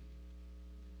save you.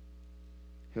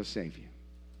 He'll save you.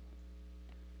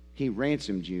 He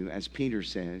ransomed you, as Peter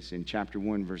says in chapter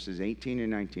 1, verses 18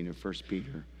 and 19 of 1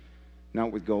 Peter,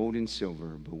 not with gold and silver,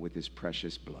 but with His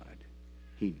precious blood.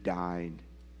 He died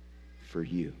for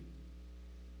you.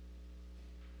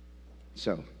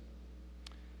 So,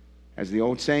 as the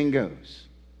old saying goes,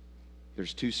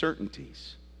 there's two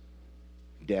certainties: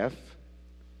 death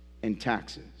and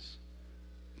taxes.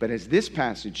 But as this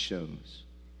passage shows,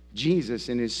 Jesus,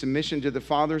 in His submission to the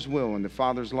Father's will and the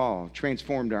Father's law,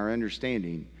 transformed our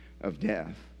understanding of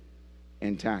death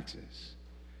and taxes.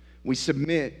 We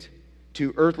submit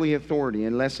to earthly authority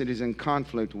unless it is in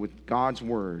conflict with God's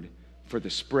word for the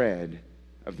spread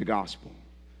of the gospel.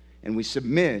 And we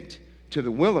submit to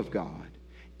the will of God,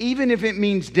 even if it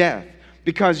means death,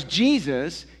 because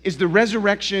Jesus is the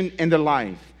resurrection and the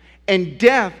life. And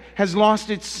death has lost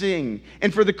its sting.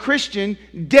 And for the Christian,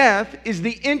 death is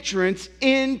the entrance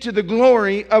into the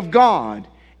glory of God.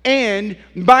 And,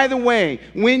 by the way,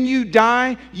 when you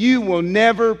die, you will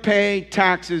never pay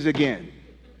taxes again.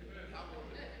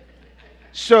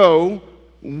 So,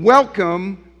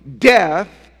 welcome death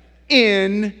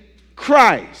in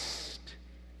Christ.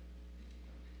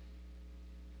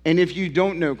 And if you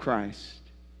don't know Christ,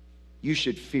 you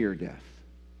should fear death.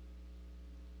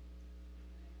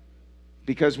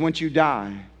 Because once you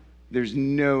die, there's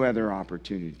no other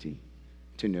opportunity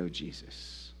to know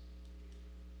Jesus.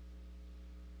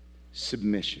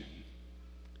 Submission.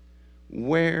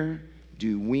 Where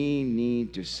do we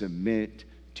need to submit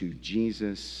to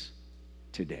Jesus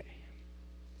today?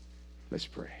 Let's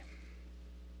pray.